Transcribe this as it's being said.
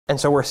And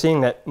so we're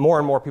seeing that more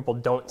and more people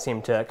don't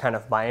seem to kind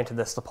of buy into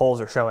this. The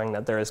polls are showing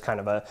that there is kind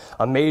of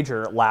a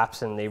major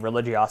lapse in the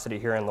religiosity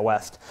here in the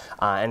West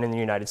and in the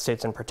United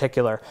States in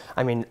particular.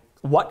 I mean,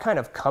 what kind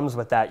of comes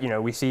with that? You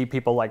know, we see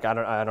people like, I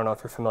don't know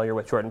if you're familiar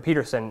with Jordan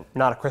Peterson,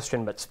 not a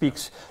Christian, but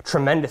speaks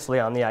tremendously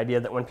on the idea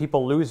that when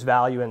people lose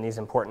value in these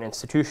important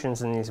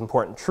institutions and these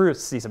important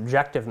truths, these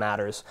objective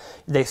matters,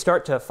 they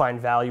start to find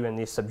value in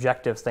these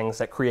subjective things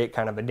that create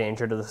kind of a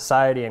danger to the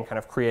society and kind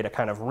of create a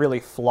kind of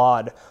really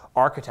flawed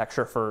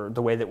architecture for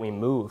the way that we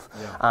move.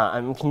 Yeah. I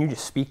mean, can you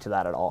just speak to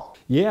that at all?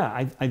 Yeah,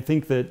 I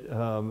think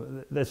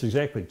that that's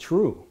exactly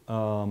true.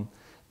 I'm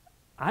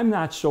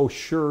not so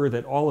sure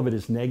that all of it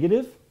is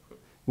negative.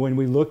 When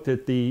we looked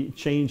at the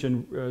change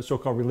in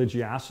so-called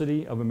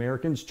religiosity of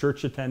Americans,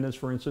 church attendance,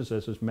 for instance,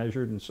 as is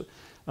measured, and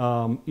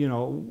you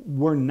know,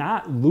 we're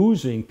not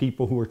losing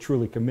people who are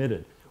truly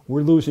committed.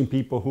 We're losing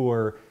people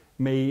who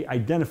may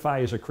identify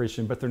as a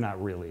Christian, but they're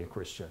not really a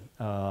Christian.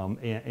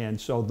 And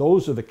so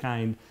those are the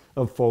kind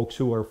of folks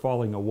who are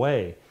falling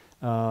away.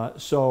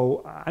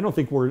 So I don't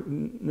think we're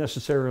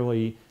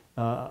necessarily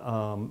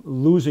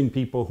losing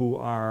people who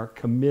are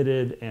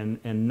committed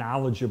and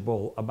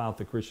knowledgeable about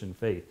the Christian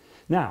faith.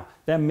 Now,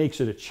 that makes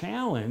it a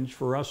challenge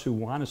for us who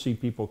want to see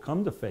people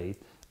come to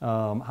faith.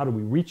 How do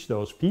we reach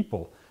those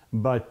people?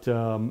 But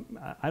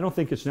I don't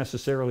think it's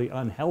necessarily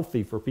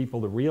unhealthy for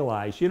people to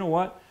realize, you know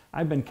what,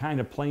 I've been kind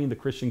of playing the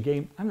Christian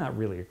game. I'm not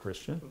really a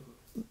Christian.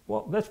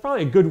 Well, that's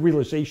probably a good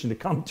realization to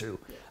come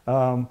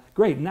to.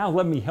 Great, now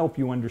let me help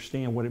you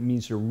understand what it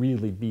means to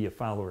really be a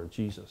follower of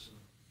Jesus.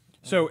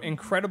 So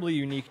incredibly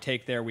unique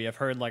take there. We have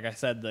heard, like I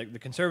said, the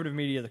conservative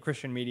media, the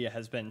Christian media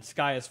has been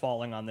sky is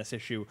falling on this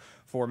issue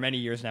for many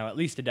years now, at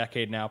least a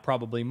decade now,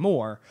 probably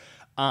more.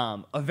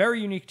 A very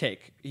unique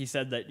take. He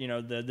said that, you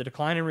know, the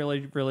decline in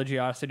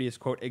religiosity is,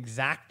 quote,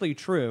 exactly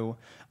true,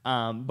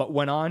 but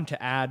went on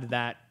to add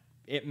that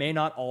it may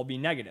not all be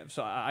negative.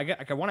 So I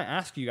want to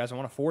ask you guys, I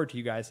want to forward to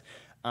you guys,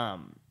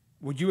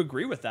 would you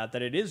agree with that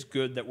it is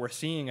good that we're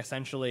seeing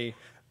essentially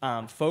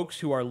folks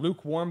who are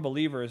lukewarm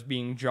believers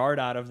being jarred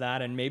out of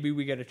that, and maybe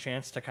we get a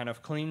chance to kind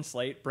of clean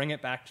slate, bring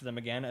it back to them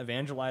again,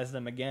 evangelize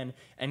them again,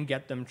 and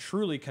get them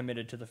truly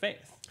committed to the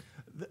faith?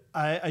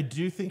 I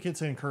do think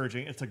it's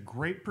encouraging. It's a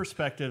great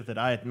perspective that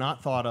I had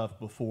not thought of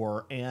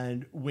before.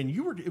 And when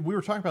we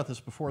were talking about this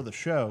before the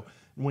show,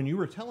 when you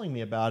were telling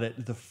me about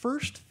it, the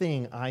first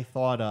thing I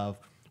thought of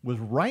was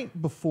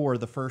right before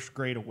the first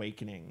Great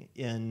Awakening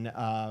in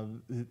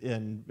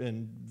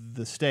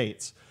the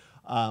States.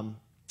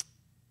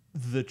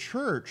 The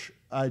church,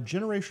 a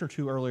generation or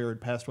two earlier, had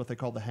passed what they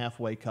called the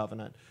halfway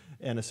covenant.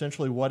 And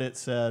essentially what it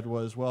said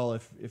was, well,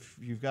 if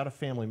you've got a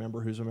family member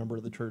who's a member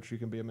of the church, you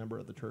can be a member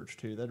of the church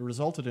too. That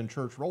resulted in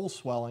church roll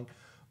swelling,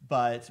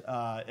 but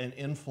an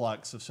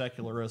influx of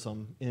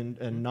secularism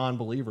and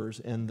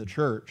non-believers in the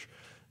church.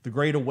 The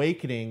Great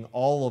Awakening,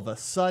 all of a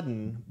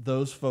sudden,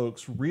 those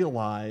folks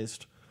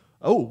realized,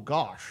 oh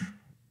gosh,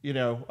 you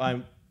know,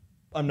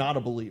 I'm not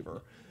a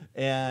believer.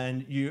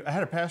 And I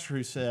had a pastor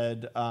who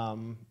said,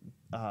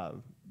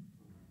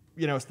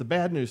 you know, it's the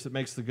bad news that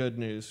makes the good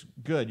news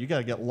good. You got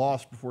to get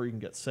lost before you can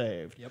get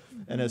saved. Yep.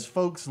 And as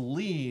folks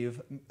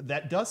leave,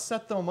 that does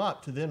set them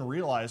up to then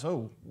realize,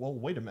 oh, well,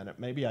 wait a minute,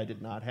 maybe I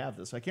did not have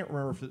this. I can't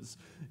remember if it's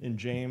in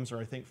James or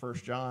I think 1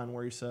 John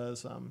where he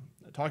says,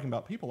 talking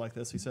about people like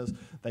this, he says,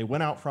 they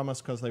went out from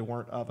us because they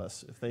weren't of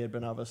us. If they had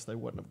been of us, they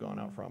wouldn't have gone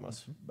out from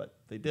us, but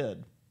they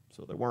did.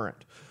 So they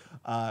weren't.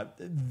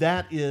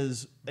 That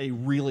is a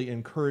really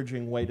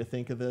encouraging way to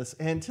think of this.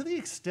 And to the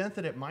extent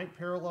that it might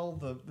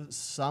parallel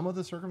some of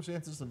the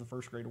circumstances of the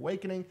First Great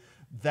Awakening,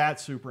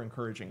 that's super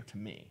encouraging to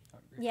me.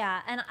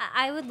 Yeah, and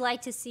I would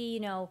like to see, you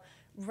know,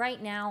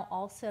 right now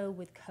also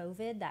with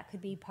COVID, that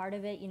could be part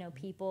of it. You know,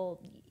 people,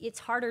 it's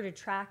harder to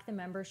track the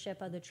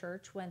membership of the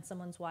church when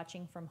someone's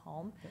watching from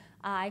home.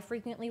 I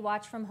frequently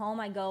watch from home.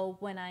 I go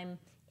when I'm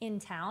in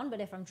town,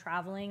 but if I'm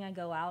traveling, I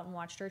go out and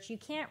watch church. You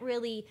can't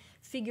really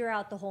figure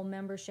out the whole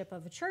membership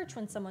of a church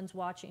when someone's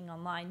watching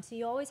online. So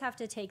you always have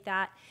to take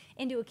that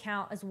into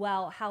account as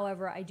well.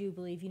 However, I do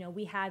believe, you know,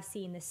 we have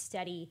seen this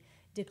steady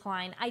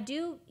decline. I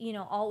do, you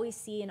know, always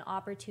see an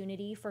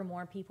opportunity for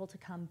more people to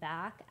come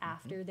back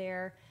after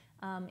there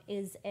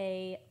is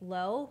a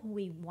low.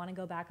 We want to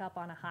go back up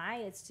on a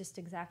high. It's just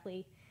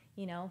exactly,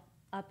 you know,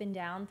 up and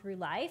down through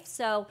life.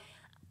 So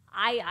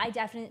I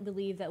definitely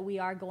believe that we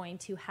are going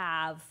to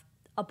have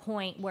a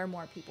point where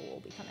more people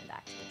will be coming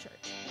back to the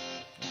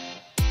church.